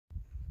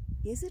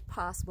Is it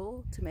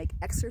possible to make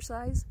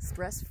exercise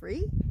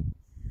stress-free?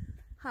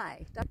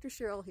 Hi, Dr.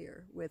 Cheryl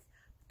here with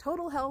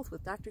Total Health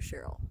with Dr.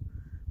 Cheryl.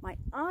 My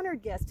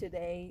honored guest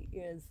today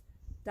is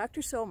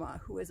Dr.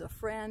 Soma, who is a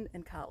friend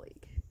and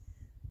colleague.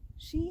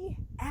 She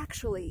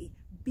actually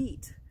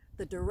beat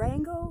the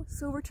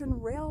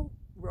Durango-Silverton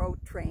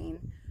Railroad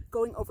train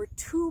going over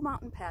 2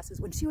 mountain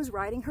passes when she was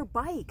riding her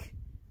bike.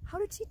 How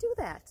did she do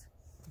that?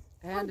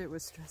 And it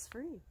was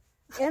stress-free.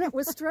 And it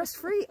was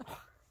stress-free.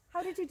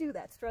 How did you do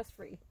that,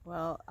 stress-free?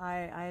 Well,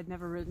 I had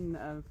never ridden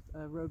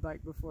a road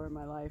bike before in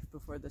my life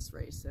before this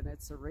race, and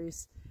it's a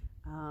race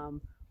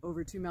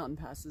over 2 mountain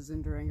passes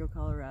in Durango,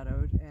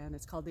 Colorado, and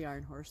it's called the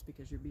Iron Horse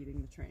because you're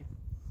beating the train.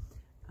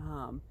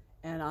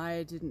 And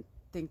I didn't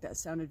think that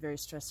sounded very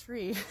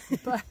stress-free,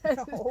 but,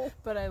 No.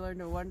 but I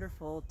learned a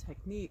wonderful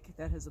technique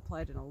that has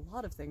applied in a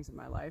lot of things in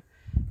my life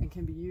and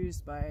can be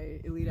used by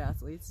elite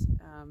athletes,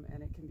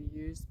 and it can be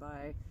used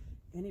by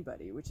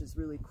anybody, which is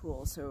really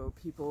cool. So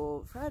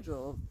people,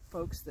 fragile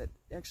folks that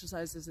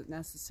exercise isn't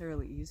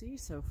necessarily easy,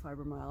 so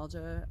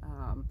fibromyalgia,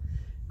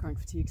 chronic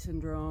fatigue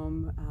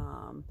syndrome,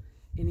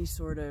 any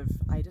sort of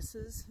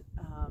itises,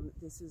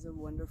 this is a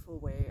wonderful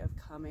way of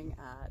coming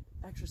at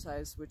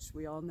exercise, which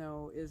we all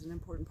know is an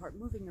important part,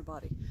 moving your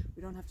body.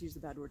 We don't have to use the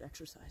bad word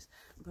exercise,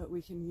 but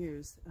we can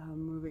use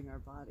moving our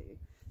body.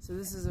 So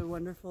this is a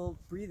wonderful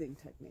breathing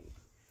technique.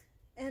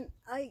 And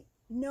I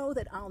know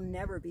that I'll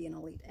never be an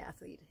elite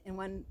athlete. And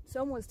when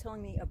someone was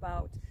telling me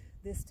about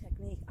this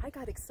technique, I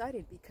got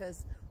excited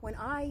because when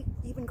I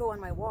even go on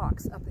my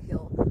walks up a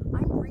hill,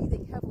 I'm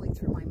breathing heavily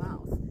through my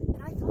mouth.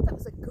 And I thought that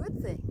was a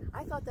good thing.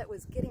 I thought that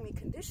was getting me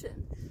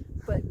conditioned.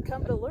 But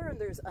come to learn,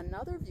 there's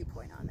another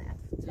viewpoint on that.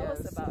 Tell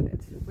us about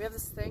it. We have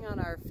this thing on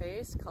our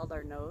face called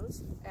our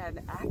nose,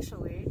 and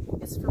actually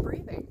it's for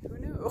breathing. Who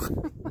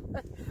knew?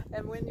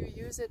 And when you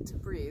use it to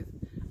breathe,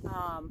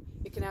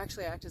 it can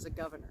actually act as a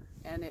governor,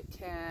 and it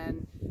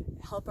can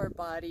help our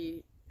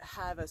body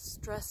have a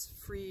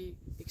stress-free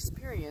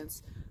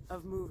experience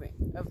of movement,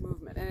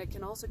 and it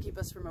can also keep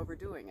us from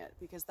overdoing it,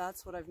 because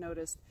that's what I've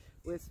noticed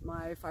with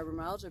my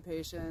fibromyalgia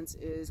patients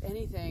is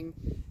anything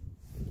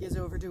is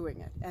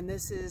overdoing it, and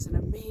this is an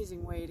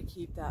amazing way to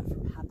keep that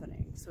from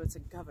happening. So it's a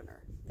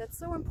governor. That's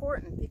so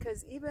important,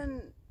 because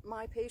even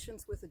my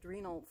patients with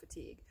adrenal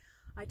fatigue,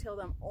 I tell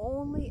them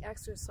only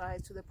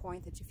exercise to the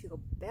point that you feel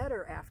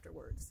better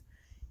afterwards.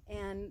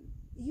 And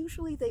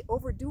usually they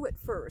overdo it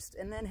first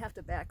and then have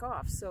to back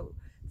off. So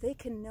they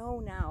can know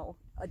now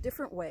a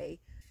different way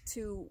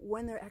to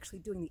when they're actually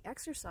doing the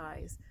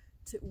exercise,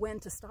 to when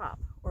to stop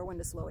or when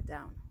to slow it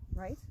down,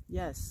 right?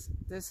 Yes,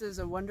 this is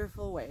a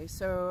wonderful way.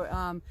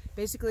 So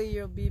basically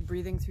you'll be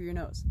breathing through your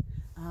nose.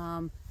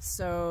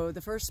 So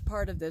the first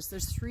part of this,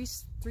 there's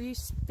three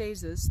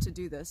phases to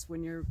do this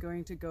when you're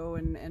going to go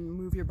and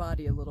move your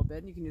body a little bit.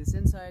 And you can do this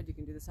inside, you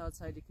can do this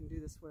outside, you can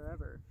do this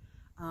wherever.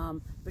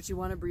 But you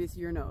want to breathe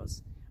through your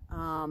nose.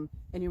 And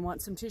you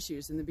want some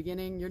tissues. In the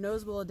beginning, your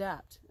nose will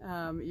adapt.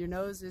 Your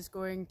nose is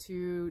going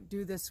to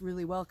do this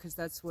really well because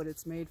that's what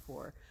it's made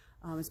for.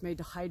 It's made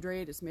to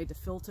hydrate, it's made to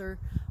filter,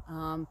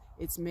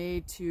 it's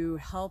made to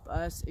help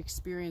us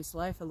experience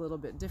life a little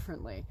bit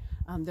differently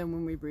than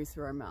when we breathe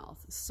through our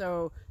mouth.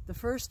 So the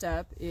first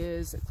step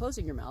is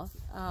closing your mouth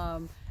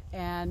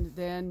and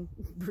then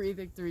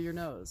breathing through your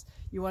nose.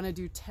 You want to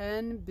do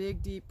 10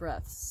 big deep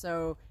breaths.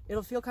 So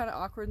it'll feel kind of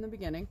awkward in the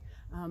beginning,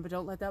 but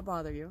don't let that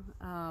bother you.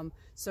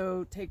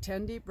 So take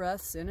 10 deep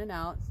breaths in and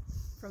out.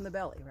 From the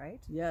belly, right?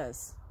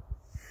 Yes.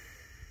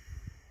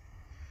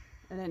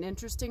 And an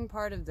interesting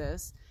part of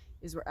this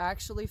is we're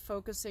actually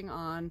focusing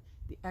on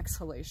the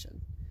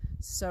exhalation.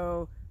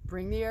 So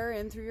bring the air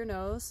in through your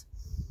nose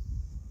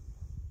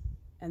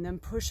and then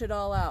push it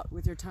all out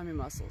with your tummy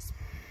muscles.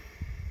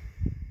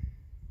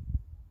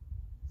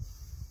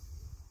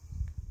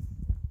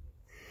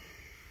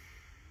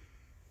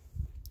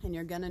 And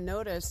you're going to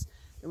notice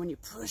that when you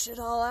push it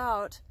all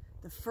out,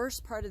 the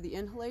first part of the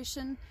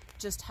inhalation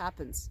just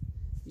happens.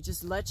 You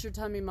just let your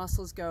tummy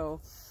muscles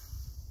go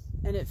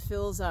and it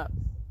fills up.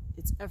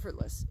 It's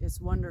effortless. It's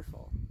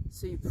wonderful.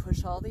 So you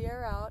push all the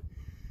air out,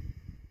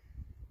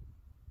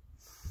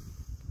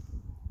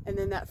 and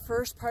then that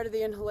first part of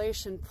the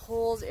inhalation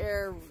pulls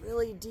air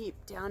really deep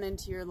down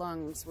into your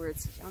lungs where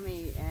it's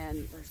yummy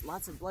and there's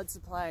lots of blood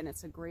supply, and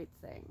it's a great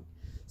thing.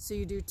 So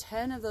you do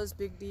 10 of those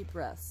big deep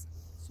breaths.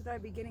 Should I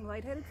be getting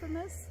lightheaded from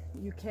this?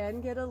 You can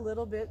get a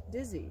little bit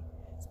dizzy.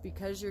 It's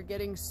because you're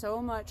getting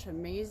so much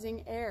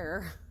amazing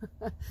air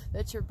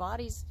that your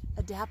body's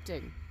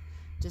adapting.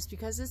 Just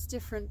because it's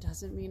different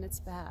doesn't mean it's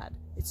bad.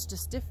 It's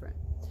just different.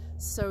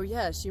 So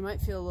yes, you might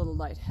feel a little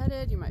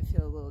lightheaded, you might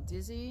feel a little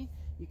dizzy.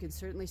 You can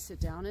certainly sit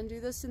down and do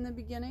this in the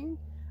beginning.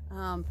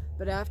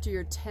 But after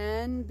your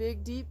 10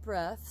 big deep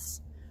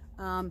breaths,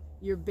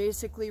 you're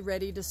basically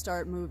ready to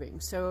start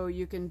moving. So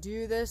you can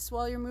do this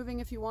while you're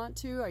moving if you want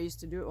to. I used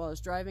to do it while I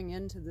was driving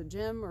into the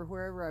gym or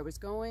wherever I was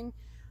going.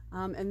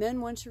 And then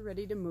once you're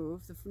ready to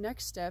move, the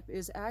next step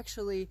is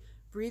actually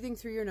breathing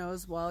through your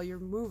nose while you're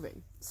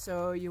moving.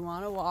 So you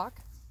want to walk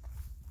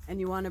and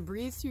you want to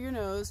breathe through your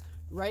nose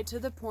right to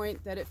the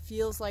point that it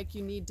feels like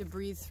you need to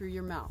breathe through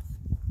your mouth,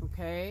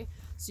 okay?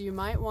 So you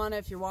might want to,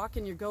 if you're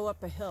walking, you go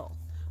up a hill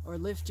or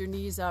lift your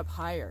knees up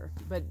higher,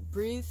 but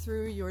breathe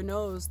through your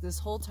nose this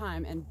whole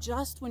time. And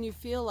just when you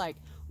feel like,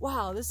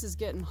 wow, this is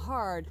getting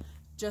hard,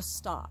 just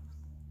stop,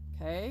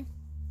 okay?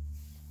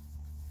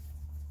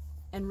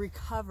 And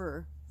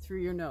recover through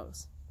your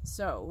nose.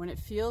 So when it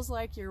feels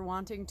like you're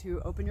wanting to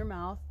open your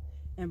mouth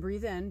and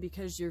breathe in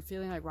because you're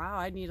feeling like, wow,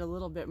 I need a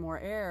little bit more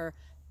air,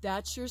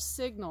 that's your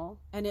signal.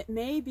 And it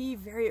may be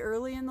very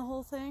early in the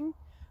whole thing.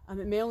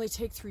 It may only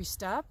take 3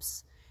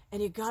 steps,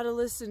 and you got to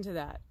listen to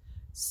that.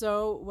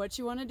 So what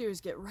you want to do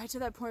is get right to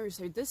that point where you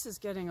say, this is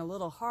getting a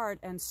little hard,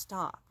 and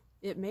stop.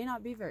 It may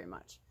not be very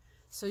much.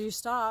 So you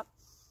stop,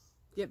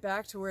 get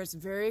back to where it's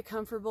very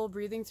comfortable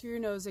breathing through your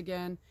nose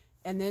again,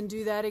 and then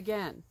do that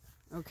again.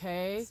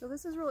 Okay? So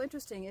this is real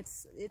interesting. It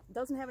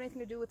doesn't have anything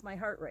to do with my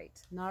heart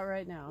rate. Not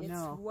right now,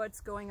 no. It's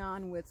what's going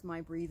on with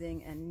my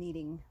breathing and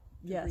needing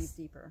to breathe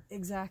deeper.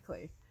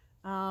 Exactly.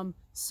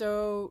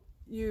 So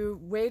you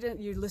wait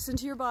and you listen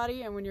to your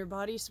body, and when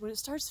it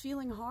starts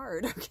feeling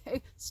hard,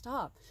 okay,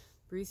 stop.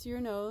 Breathe through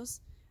your nose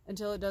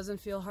until it doesn't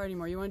feel hard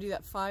anymore. You want to do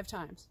that 5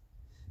 times.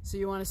 So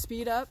you want to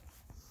speed up,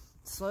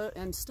 slow,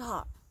 and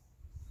stop.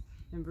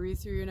 And breathe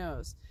through your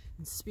nose.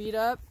 And speed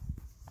up,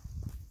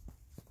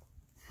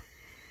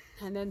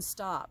 and then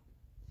stop.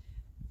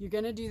 You're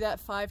going to do that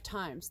 5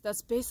 times.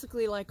 That's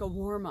basically like a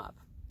warm-up.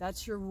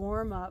 That's your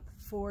warm-up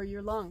for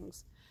your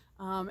lungs.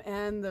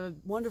 And the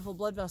wonderful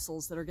blood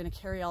vessels that are going to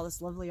carry all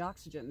this lovely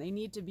oxygen. They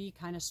need to be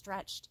kind of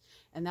stretched.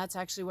 And that's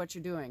actually what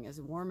you're doing, is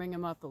warming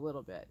them up a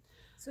little bit.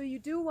 So you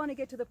do want to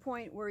get to the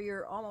point where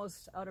you're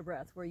almost out of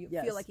breath, where you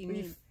feel like you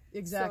need...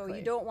 Exactly. So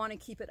you don't want to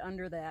keep it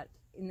under that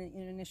in the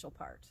initial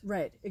part.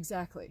 Right,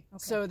 exactly. Okay.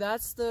 So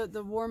that's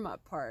the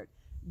warm-up part.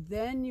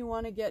 Then you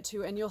want to get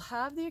to, and you'll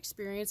have the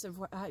experience of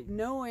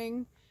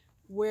knowing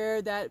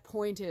where that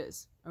point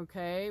is,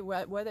 okay?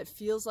 What it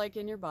feels like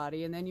in your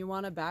body, and then you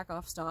want to back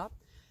off, stop.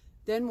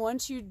 Then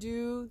once you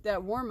do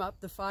that warm-up,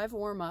 the 5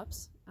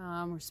 warm-ups,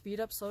 or speed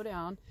up, slow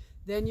down,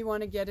 then you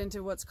want to get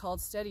into what's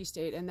called steady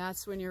state, and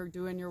that's when you're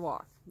doing your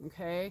walk,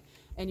 okay?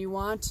 And you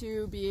want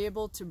to be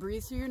able to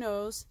breathe through your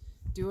nose,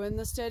 doing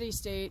the steady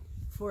state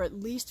for at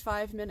least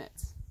 5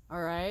 minutes,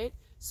 all right?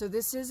 So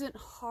this isn't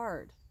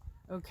hard,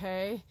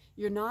 okay?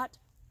 You're not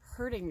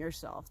hurting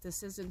yourself.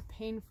 This isn't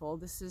painful.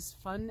 This is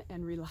fun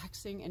and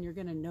relaxing, and you're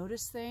going to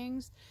notice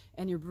things,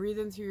 and you're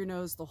breathing through your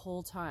nose the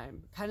whole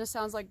time. Kind of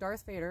sounds like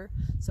Darth Vader,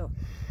 so...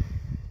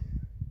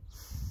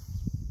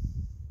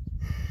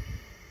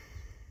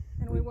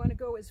 And we want to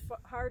go as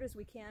hard as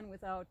we can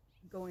without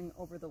going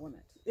over the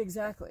limit.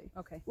 Exactly.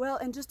 Okay. Well,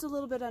 and just a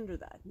little bit under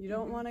that. You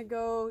don't want to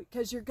go,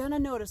 because you're going to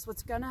notice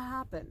what's going to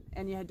happen.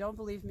 And you don't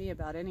believe me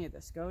about any of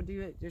this. Go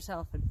do it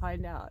yourself and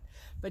find out.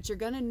 But you're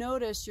going to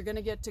notice you're going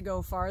to get to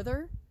go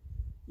farther.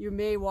 You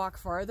may walk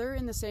farther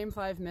in the same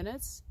 5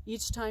 minutes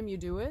each time you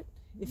do it.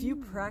 If you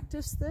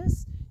practice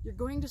this, you're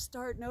going to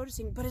start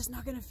noticing, but it's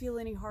not going to feel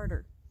any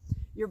harder.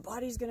 Your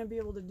body's going to be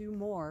able to do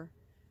more,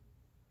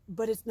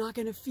 but it's not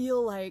going to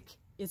feel like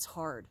it's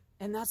hard.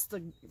 And that's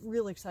the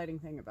real exciting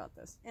thing about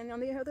this. And on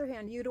the other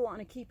hand, you don't want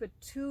to keep it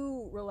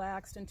too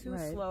relaxed and too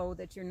slow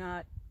that you're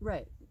not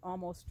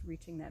almost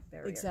reaching that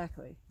barrier.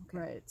 Exactly. Okay.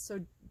 Right. So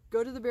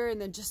go to the barrier and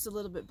then just a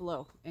little bit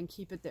below and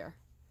keep it there.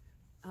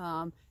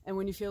 And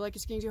when you feel like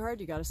it's getting too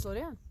hard, you got to slow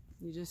down.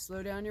 You just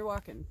slow down your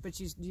walking. But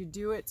you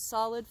do it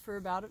solid for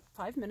about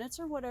 5 minutes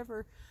or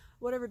whatever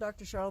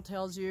Dr. Cheryl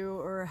tells you,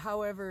 or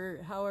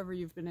however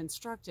you've been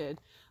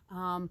instructed.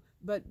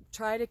 But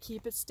try to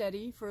keep it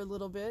steady for a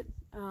little bit,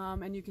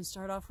 and you can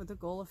start off with a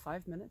goal of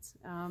 5 minutes,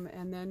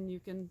 and then you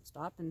can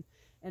stop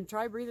and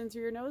try breathing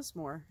through your nose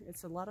more.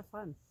 It's a lot of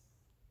fun.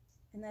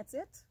 And that's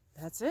it?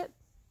 That's it.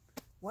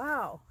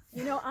 Wow.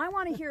 You know, I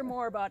want to hear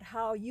more about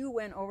how you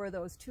went over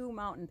those 2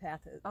 mountain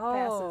passes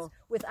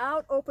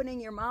without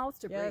opening your mouth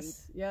to breathe.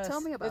 Yes.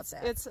 Tell me about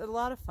that. It's a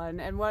lot of fun.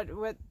 And what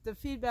the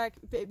feedback,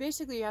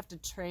 basically you have to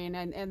train,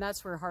 and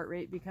that's where heart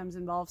rate becomes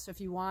involved. So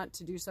if you want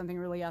to do something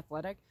really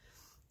athletic,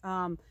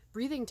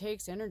 breathing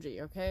takes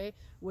energy, okay?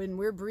 When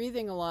we're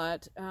breathing a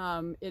lot,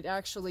 it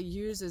actually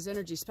uses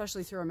energy,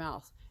 especially through our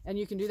mouth. And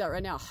you can do that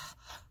right now.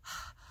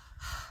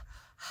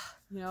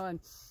 You know, and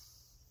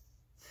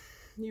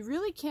you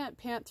really can't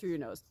pant through your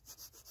nose.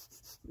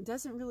 It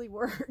doesn't really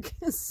work.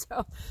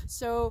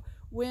 So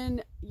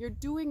when you're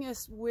doing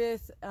this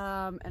with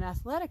an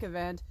athletic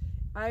event,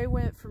 I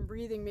went from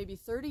breathing maybe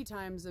 30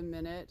 times a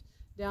minute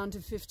down to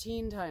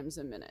 15 times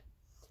a minute.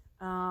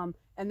 And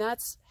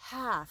that's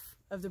half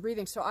of the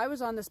breathing. So I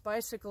was on this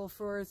bicycle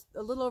for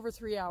a little over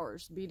 3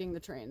 hours beating the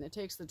train. It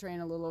takes the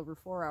train a little over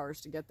 4 hours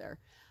to get there.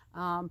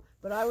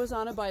 But I was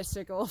on a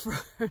bicycle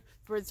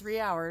for 3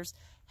 hours,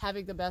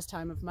 having the best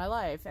time of my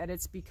life. And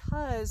it's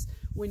because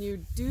when you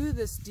do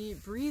this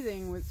deep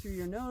breathing through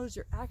your nose,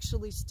 you're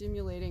actually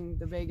stimulating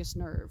the vagus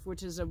nerve,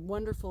 which is a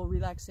wonderful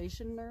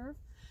relaxation nerve.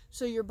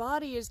 So your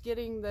body is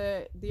getting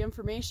the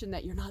information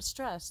that you're not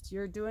stressed,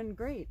 you're doing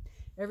great.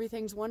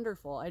 everything's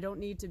wonderful. I don't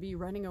need to be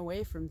running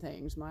away from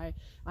things.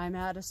 I'm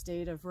at a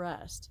state of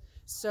rest.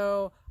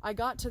 So I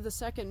got to the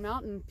second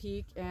mountain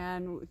peak,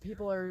 and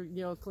people are,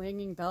 you know,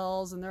 clanging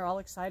bells, and they're all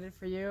excited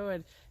for you.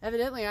 And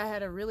evidently I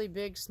had a really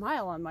big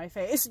smile on my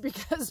face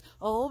because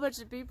a whole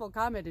bunch of people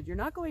commented, "You're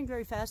not going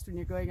very fast when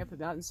you're going up a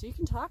mountain, so you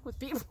can talk with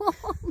people."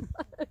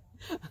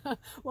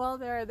 Well,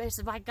 they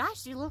said, "My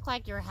gosh, you look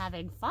like you're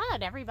having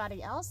fun.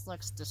 Everybody else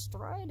looks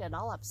destroyed and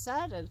all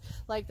upset and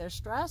like they're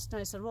stressed." And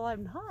I said, "Well,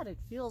 I'm not. It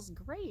feels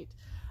great."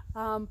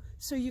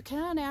 So you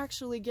can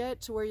actually get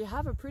to where you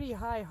have a pretty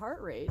high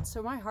heart rate.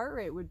 So my heart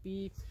rate would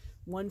be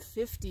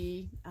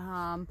 150,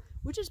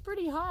 which is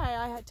pretty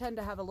high. I tend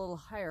to have a little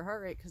higher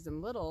heart rate because I'm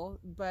little,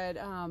 but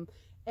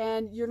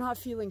and you're not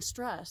feeling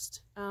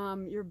stressed.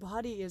 Your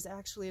body is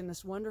actually in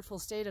this wonderful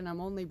state, and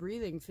I'm only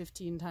breathing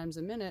 15 times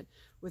a minute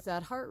with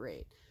that heart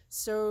rate.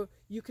 So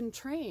you can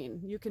train,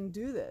 you can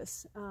do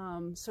this.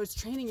 So it's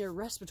training your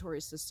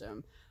respiratory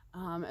system.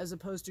 As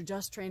opposed to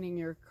just training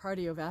your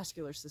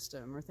cardiovascular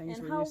system or things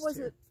we're used to. And how was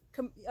it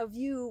of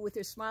you with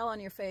your smile on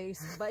your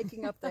face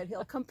biking up that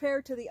hill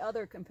compared to the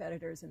other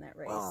competitors in that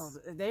race? Well,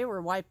 they were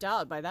wiped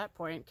out by that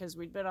point because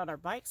we'd been on our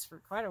bikes for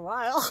quite a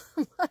while.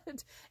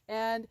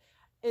 And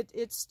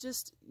it's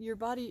just your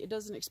body, it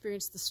doesn't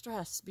experience the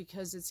stress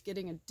because it's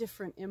getting a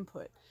different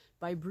input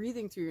by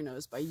breathing through your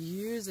nose, by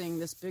using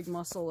this big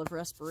muscle of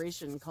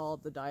respiration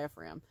called the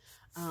diaphragm.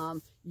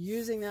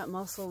 Using that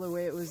muscle the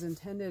way it was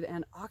intended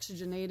and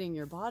oxygenating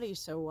your body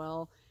so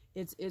well,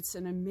 it's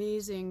an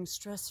amazing,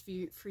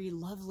 stress-free,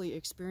 lovely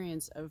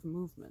experience of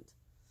movement.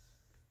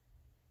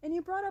 And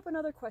you brought up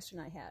another question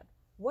I had.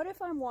 What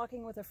if I'm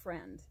walking with a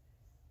friend?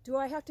 Do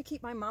I have to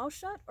keep my mouth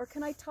shut, or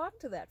can I talk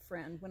to that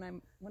friend when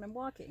I'm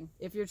walking?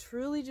 If you're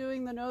truly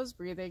doing the nose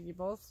breathing, you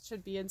both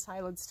should be in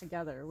silence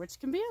together, which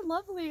can be a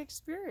lovely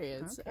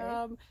experience. Okay.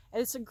 And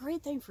it's a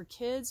great thing for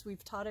kids.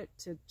 We've taught it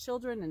to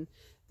children, and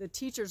the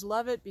teachers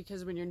love it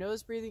because when you're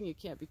nose breathing, you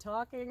can't be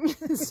talking.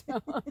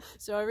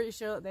 so every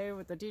show,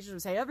 the teachers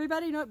would say,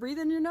 "Everybody, breathe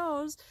in your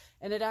nose,"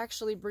 and it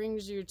actually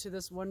brings you to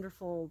this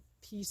wonderful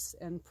peace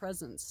and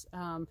presence.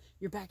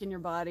 You're back in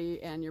your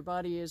body, and your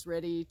body is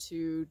ready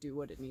to do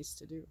what it needs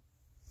to do.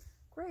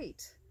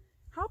 Great.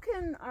 How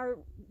can our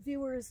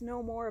viewers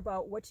know more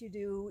about what you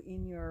do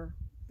in your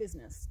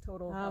business,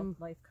 Total Health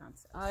Life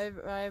Concept?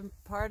 I'm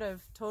part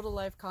of Total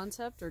Life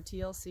Concept, or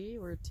TLC.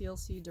 We're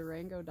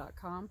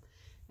tlcdurango.com.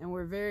 And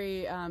we're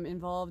very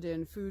involved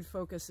in food,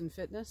 focus, and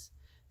fitness.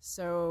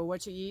 So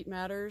what you eat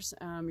matters.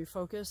 Your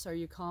focus, are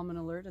you calm and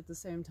alert at the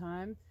same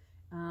time?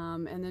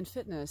 And then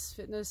fitness.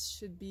 Fitness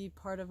should be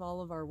part of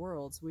all of our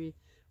worlds. We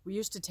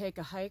used to take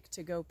a hike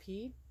to go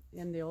pee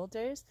in the old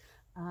days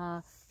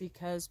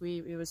because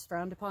it was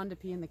frowned upon to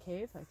pee in the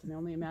cave. I can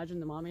only imagine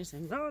the mommy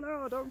saying, "No,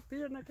 no, don't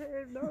pee in the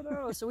cave, no,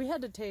 no." So we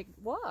had to take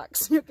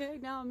walks. Okay,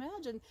 now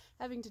imagine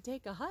having to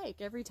take a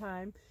hike every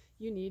time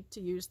you need to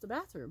use the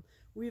bathroom.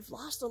 We've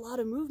lost a lot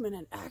of movement,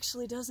 and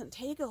actually doesn't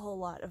take a whole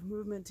lot of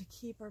movement to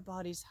keep our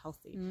bodies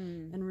healthy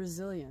and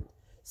resilient.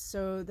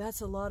 So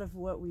that's a lot of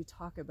what we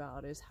talk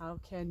about, is how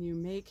can you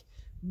make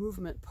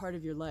movement part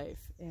of your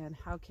life, and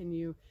how can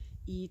you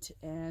eat,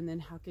 and then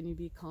how can you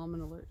be calm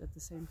and alert at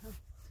the same time.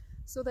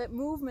 So that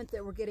movement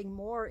that we're getting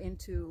more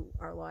into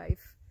our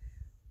life,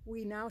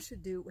 we now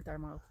should do with our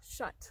mouth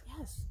shut.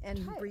 Yes.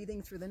 And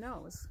breathing through the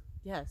nose.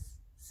 Yes.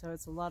 So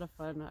it's a lot of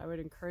fun. I would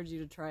encourage you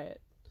to try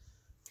it.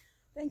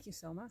 Thank you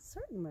so much.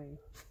 Certainly.